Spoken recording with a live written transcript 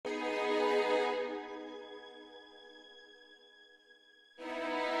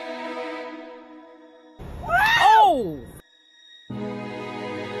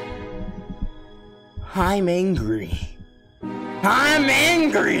I'm angry. I'm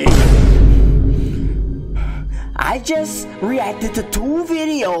angry! I just reacted to 2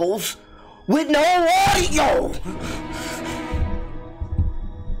 videos with no audio!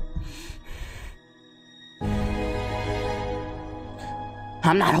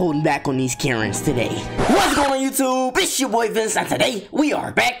 I'm not holding back on these Karens today. What's going on, YouTube? It's your boy Vince, and today we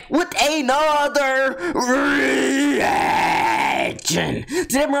are back with another reaction.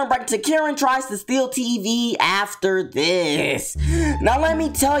 Today we're back to Karen tries to steal TV after this. Now let me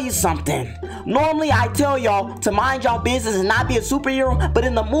tell you something. Normally I tell y'all to mind y'all business and not be a superhero, but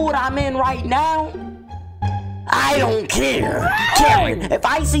in the mood I'm in right now, I don't care. Karen, if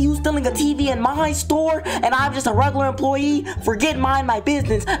I see you stealing a TV in my store and I'm just a regular employee, forget mind my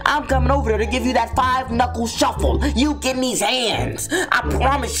business. I'm coming over there to give you that 5-knuckle shuffle. You get in these hands. I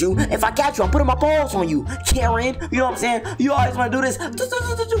promise you, if I catch you, I'm putting my paws on you. Karen, you know what I'm saying? You always want to do this.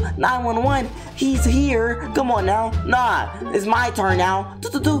 911, he's here. Come on now. Nah, it's my turn now.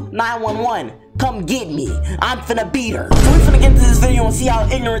 911. Come get me. I'm finna beat her. So we finna get into this video and see how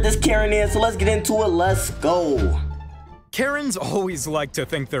ignorant this Karen is. So let's get into it. Let's go. Karens always like to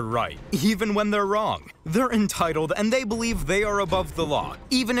think they're right, even when they're wrong. They're entitled and they believe they are above the law,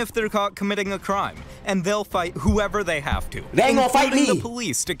 even if they're caught committing a crime. And they'll fight whoever they have to. They ain't gonna fight me. The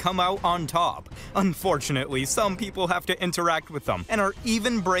police to come out on top. Unfortunately, some people have to interact with them and are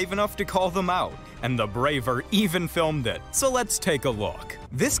even brave enough to call them out. And the braver even filmed it. So let's take a look.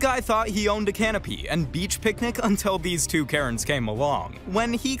 This guy thought he owned a canopy and beach picnic until these 2 Karens came along.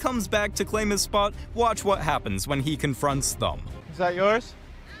 When he comes back to claim his spot, watch what happens when he confronts them. Is that yours?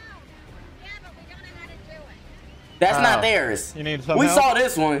 Yeah, but we don't know how to do it. That's not theirs. You need some We help? saw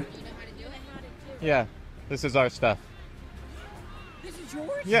this one. You know how to do it? Yeah. This is our stuff. This is yours?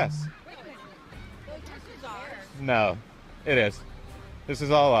 Yes. Wait a minute. Well, this is ours. No. It is. This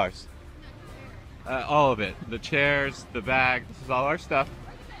is all ours. All of it. The chairs, the bag. This is all our stuff.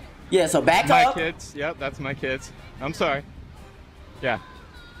 Yeah, so back My up. kids. Yep, that's my kids. I'm sorry. Yeah.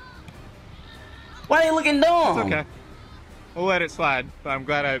 Why are you looking dumb? It's okay. We'll let it slide, but I'm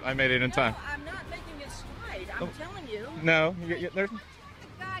glad I made it in time. No, I'm not making it slide. I'm telling you. No. There's...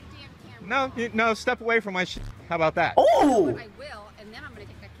 Goddamn camera. No, step away from my shit. How about that? Oh! I will, and then I'm going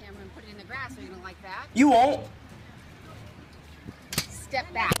to get that camera and put it in the grass. Are you going to like that? You won't.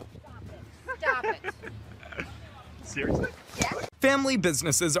 Step back. Stop it. Seriously? Yes. Family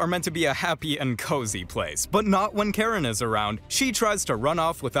businesses are meant to be a happy and cozy place, but not when Karen is around. She tries to run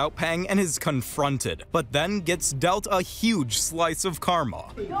off without paying and is confronted, but then gets dealt a huge slice of karma.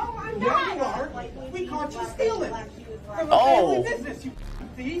 No, I'm not. You are. We caught you stealing. From a Oh. family business, you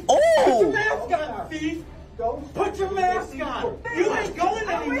thief. Oh. Put your mask on, thief. Put your mask on. You ain't going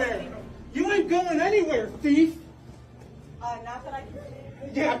anywhere. You ain't going anywhere, thief. Not that I can.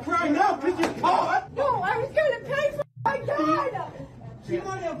 Yeah, cry now because you're caught. No, I was going to pay for my God. She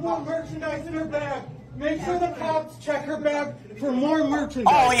might have more merchandise in her bag. Make sure the cops check her bag for more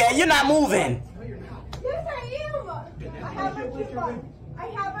merchandise. Oh yeah, you're not moving. Yes, I am. I have a coupon. I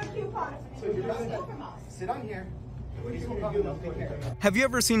have a coupon. So you're not steal from us. Sit on here. Have you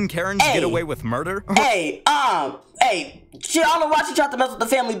ever seen Karens get away with murder? Hey, shit, I don't know why she tried to mess with the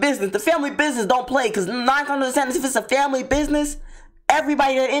family business. The family business don't play, because 9 times out of 10, if it's a family business,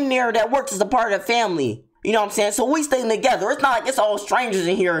 everybody that in there that works is a part of the family. You know what I'm saying? So we stay together. It's not like it's all strangers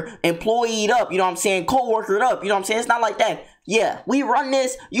in here, employeed up, you know what I'm saying, co-workered up, you know what I'm saying? It's not like that. Yeah, we run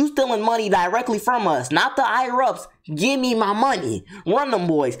this, you stealing money directly from us, not the higher ups. Give me my money. Run them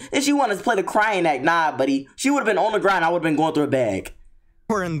boys. If she wanted to play the crying act, nah, buddy. She would have been on the ground, I would have been going through a bag.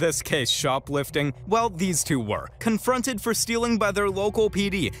 Or in this case, shoplifting. Well, these 2 were confronted for stealing by their local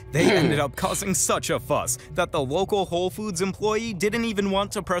PD. They ended up causing such a fuss that the local Whole Foods employee didn't even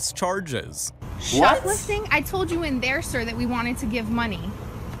want to press charges. What? Shoplifting? I told you in there, sir, that we wanted to give money.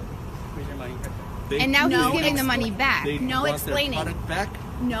 And now he's giving the money back. No explaining. Back,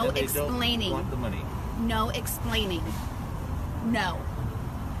 No and they explaining. Don't want the money. No explaining. No.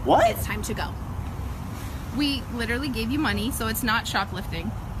 What? It's time to go. We literally gave you money, so it's not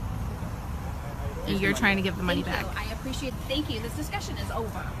shoplifting. And you're trying to give the money back. I appreciate it. Thank you. This discussion is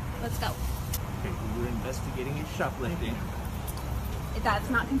over. Let's go. Okay, we were investigating a shoplifting. That's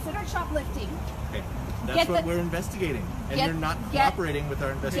not considered shoplifting. Okay, that's what the- we're investigating, and get- you're not get- cooperating with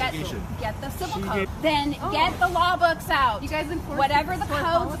our investigation. Get the civil She code. gave- Then get the law books out. You guys enforce whatever the store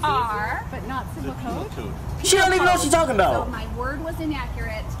codes policies, are. but not The civil penal code. code. She don't even know what she's talking So about. my word was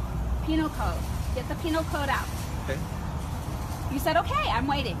inaccurate. Penal code. Get the penal code out. Okay, You said okay. I'm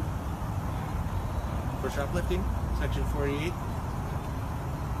waiting. for shoplifting, section 48,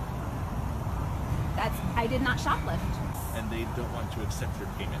 I did not shoplift. and they don't want to accept your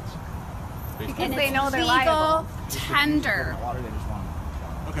payments. And they it's know they're legal liable. tender.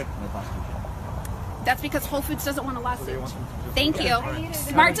 Okay. That's because Whole Foods doesn't want a lawsuit. Thank you.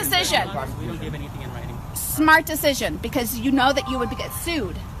 Smart decision. We don't give anything in writing. Smart decision, because you know that you would get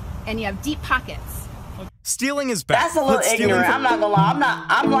sued, and you have deep pockets. Stealing is bad. That's a little but stealing ignorant. from- I'm not gonna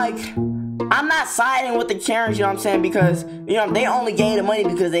lie. I'm not siding with the Karens, you know what I'm saying? Because, you know, they only gave the money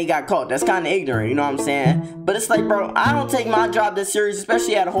because they got caught. That's kind of ignorant, you know what I'm saying? But it's like, bro, I don't take my job this serious,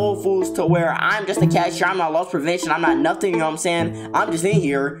 especially at Whole Foods, to where I'm just a cashier. I'm not loss prevention. I'm not nothing, you know what I'm saying? I'm just in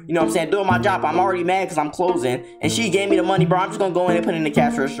here, you know what I'm saying, doing my job. I'm already mad because I'm closing. And she gave me the money, bro. I'm just gonna go in and put it in the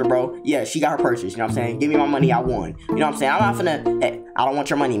cash register, bro. Yeah, she got her purchase, you know what I'm saying? Give me my money, I won. You know what I'm saying? I'm not finna, hey, I don't want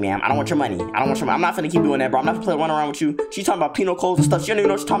your money, ma'am. I don't want your money. I don't want your money. I'm not finna keep doing that, bro. I'm not finna run around with you. She talking about penal codes and stuff. She don't even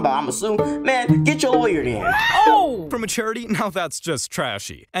know what she's talking about. I'ma sue. Man, get your lawyer then. Oh! From a charity? Now that's just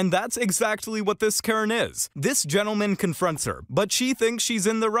trashy. And that's exactly what this Karen is. This gentleman confronts her, but she thinks she's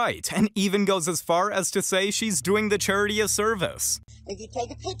in the right, and even goes as far as to say she's doing the charity a service. If you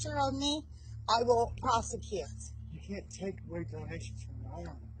take a picture of me, I will prosecute. You can't take away donations from the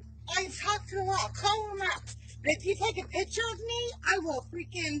army. I talked to the law. Call them out. But if you take a picture of me, I will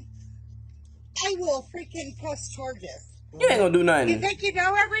freaking press charges. You ain't gonna do You nothing. think you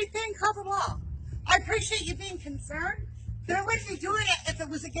know everything? Call the law. I appreciate you being concerned, but I wouldn't be doing it if it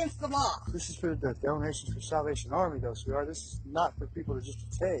was against the law. This is for the donations for Salvation Army, though, sweetheart. This is not for people to just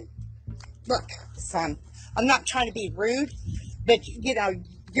take. Look, son, I'm not trying to be rude, but you know,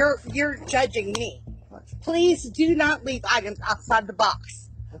 you're judging me. Please do not leave items outside the box.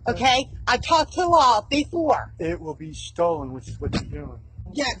 Okay? I talked to law before. It will be stolen, which is what you're doing.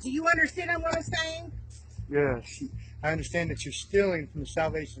 Yeah, do you understand what I'm saying? Yes, I understand that you're stealing from the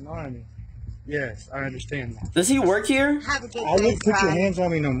Salvation Army. Yes, I understand that. Does he work here? Have a good I day, wouldn't put your son. hands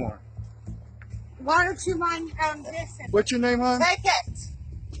on me no more. Why don't you mind this? What's your name, hon? Take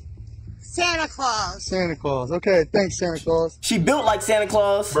it. Santa Claus. Santa Claus. Okay, thanks, Santa Claus. She built like Santa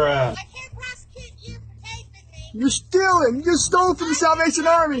Claus. Bruh. I can't prosecute you for taping me. You're stealing. You stole from the Salvation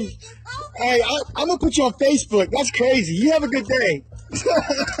Army. Hey, I'm gonna put you on Facebook. That's crazy. You have a good day.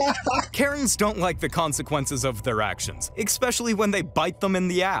 Karens don't like the consequences of their actions, especially when they bite them in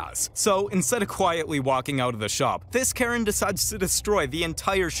the ass. So instead of quietly walking out of the shop, this Karen decides to destroy the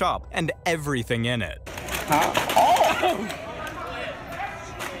entire shop and everything in it. Huh? Oh!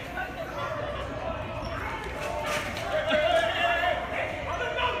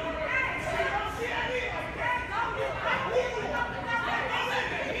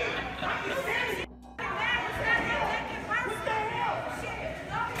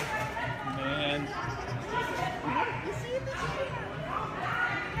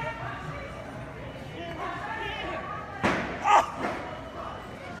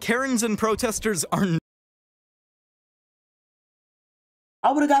 Karens and protesters are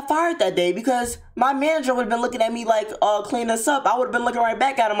I would have got fired that day because my manager would have been looking at me like, clean this up. I would have been looking right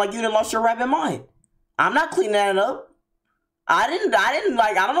back at him like, you done lost your rapping mind. I'm not cleaning that up. I didn't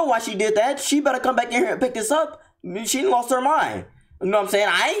like, I don't know why she did that. She better come back in here and pick this up. She done lost her mind. You know what I'm saying?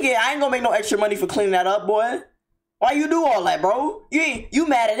 I ain't gonna make no extra money for cleaning that up, boy. Why you do all that, bro? You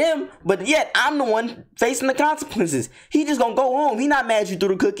mad at him, but yet I'm the one facing the consequences. He just gonna go home. He not mad at you through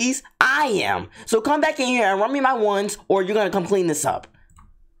the cookies. I am. So come back in here and run me my ones, or you're gonna come clean this up.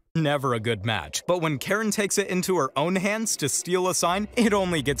 never a good match. But when Karen takes it into her own hands to steal a sign, it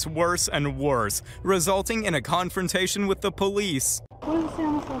only gets worse and worse, resulting in a confrontation with the police. What does it say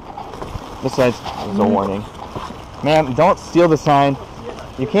on the phone? This says, there's a warning. Ma'am, don't steal the sign.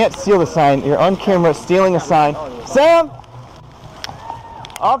 You can't steal the sign. You're on camera stealing a sign. Sam!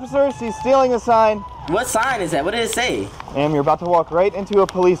 Officers, he's stealing a sign. What sign is that? What did it say? Ma'am, you're about to walk right into a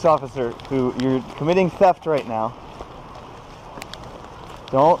police officer who you're committing theft right now.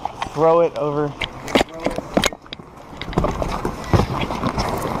 Don't throw it over.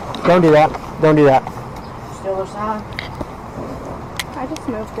 Don't do that. Don't do that. Steal their sign? I just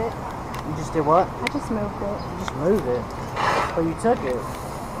moved it. You just did what? I just moved it. You just moved it. Oh, you took it.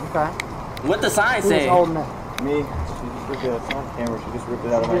 Okay. What the sign Who say? was holding it? Me. She just ripped it. It's not on camera. She just ripped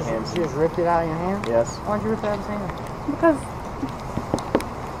it out of my hands. She just ripped it out of your hand? Yes. Why'd you rip it out of his hand? Because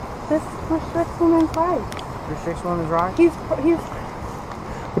this restricts women's rights. Restricts women's rights? He's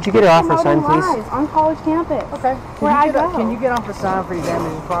Would you get it off for a sign, promoting please? lies on college campus. Okay. Where I go. Can you get off a sign for you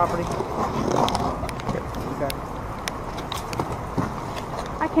damaging property? Okay.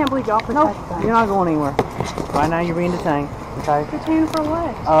 I can't believe y'all protect them. You're not going anywhere. Right now you're being detained. Okay. Detained for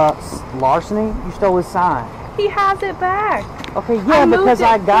what? Larceny? You stole his sign. He has it back. Okay, yeah, because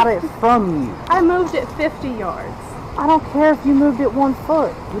I got it from you. I moved it 50 yards. I don't care if you moved it 1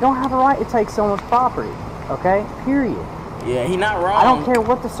 foot. You don't have a right to take someone's property. Okay? Period. Yeah, he not wrong. I don't care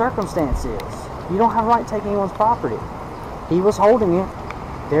what the circumstance is. You don't have a right to take anyone's property. He was holding it,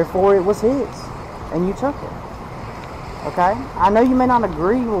 therefore it was his, and you took it. Okay? I know you may not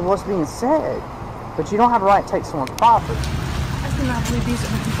agree with what's being said, but you don't have a right to take someone's property. I cannot believe these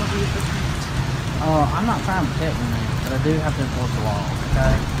are the people who use this. I'm not trying to protect you, man, but I do have to enforce the law,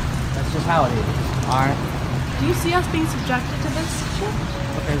 okay? That's just how it is, alright? Do you see us being subjected to this shit?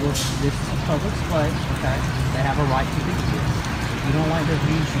 Okay, well, this is a public place, okay? They have a right to do this. If you don't like their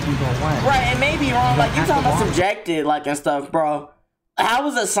views, you can go away. Right, it may be wrong. Like, you talking about subjected, like, and stuff, bro. How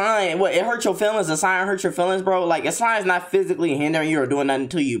was a sign? What, it hurt your feelings? A sign hurt your feelings, bro? Like, a sign's not physically hindering you or doing nothing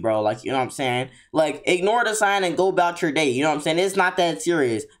to you, bro. Like, you know what I'm saying? Like, ignore the sign and go about your day. You know what I'm saying? It's not that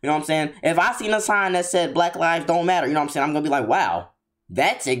serious. You know what I'm saying? If I seen a sign that said Black Lives Don't Matter, you know what I'm saying? I'm gonna be like, wow,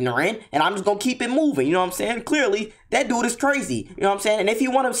 that's ignorant. And I'm just gonna keep it moving. You know what I'm saying? Clearly, that dude is crazy. You know what I'm saying? And if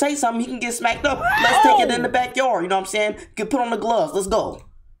you want to say something, he can get smacked up. Let's take it in the backyard. You know what I'm saying? You can put on the gloves. Let's go.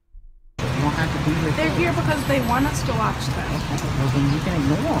 They're here because they want us to watch them. Well, then you can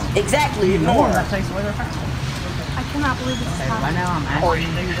ignore them. Exactly, ignore them. That takes away their power. I cannot believe this is happening. Right now I'm asking you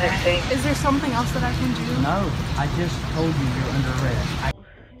to do that. Is there something else that I can do? No, I just told you you're under arrest.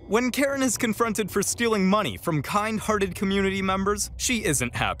 When Karen is confronted for stealing money from kind-hearted community members, she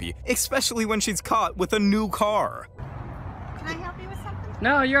isn't happy, especially when she's caught with a new car. Can I help you with something?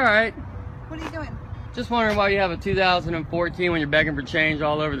 No, you're alright. What are you doing? Just wondering why you have a 2014 when you're begging for change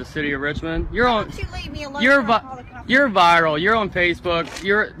all over the city of Richmond. You're on. Why don't you leave me alone? You're viral. You're on Facebook.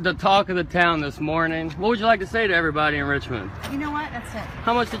 You're the talk of the town this morning. What would you like to say to everybody in Richmond? You know what? That's it.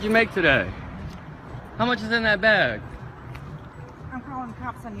 How much did you make today? How much is in that bag? I'm calling the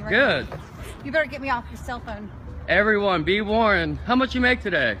cops on you right Good. now. You better get me off your cell phone. Everyone, be warned. How much you make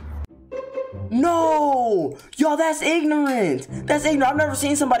today? No, y'all, that's ignorant. That's ignorant. I've never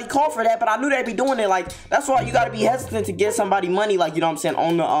seen somebody call for that, but I knew they'd be doing it. Like, that's why you gotta be hesitant to give somebody money. Like, you know what I'm saying,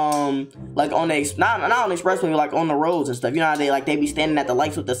 on the like on the not on the expressway, but like on the roads and stuff. You know how they be standing at the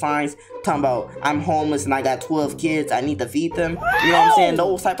lights with the signs talking about I'm homeless and I got 12 kids, I need to feed them. You know what I'm saying?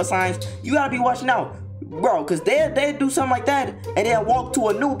 Those type of signs. You gotta be watching out, bro, because they do something like that and they'll walk to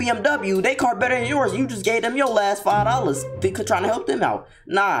a new BMW. They car better than yours. You just gave them your last $5 because trying to help them out.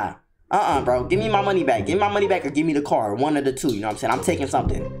 Nah. Bro, give me my money back. Give me my money back or give me the car. One of the two, you know what I'm saying? I'm taking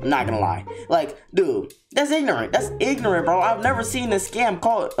something. I'm not gonna lie. Like, dude, that's ignorant. That's ignorant, bro. I've never seen this scam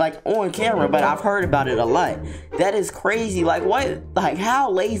caught, like, on camera, but I've heard about it a lot. That is crazy. Like, what? Like, how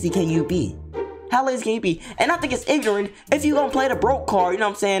lazy can you be? How lazy can you be? And I think it's ignorant if you gonna play the broke car, you know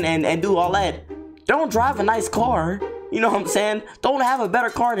what I'm saying, and do all that. Don't drive a nice car. You know what I'm saying? Don't have a better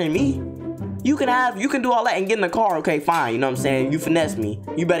car than me. You can do all that and get in the car, okay, fine, you know what I'm saying? You finesse me.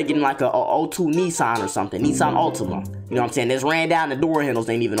 You better get in like a 02 Nissan or something, Nissan Altima. You know what I'm saying? This ran down, the door handles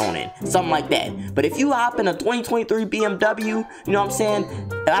ain't even on it. Something like that. But if you hop in a 2023 BMW, you know what I'm saying?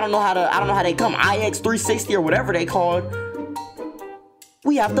 I don't know how they come, iX 360 or whatever they call it.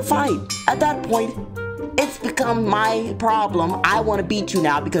 We have to fight. At that point, it's become my problem. I want to beat you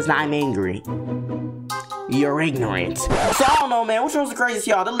now because I'm angry. You're ignorant. So I don't know, man. Which one was the craziest,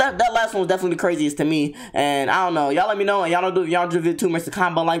 y'all? That last one was definitely the craziest to me. And I don't know. Y'all let me know. And y'all don't do. Y'all do it too. Make the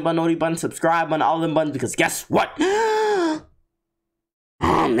comment button, like button, notification button, subscribe button, all them buttons. Because guess what?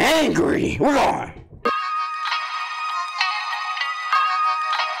 I'm angry. We're going.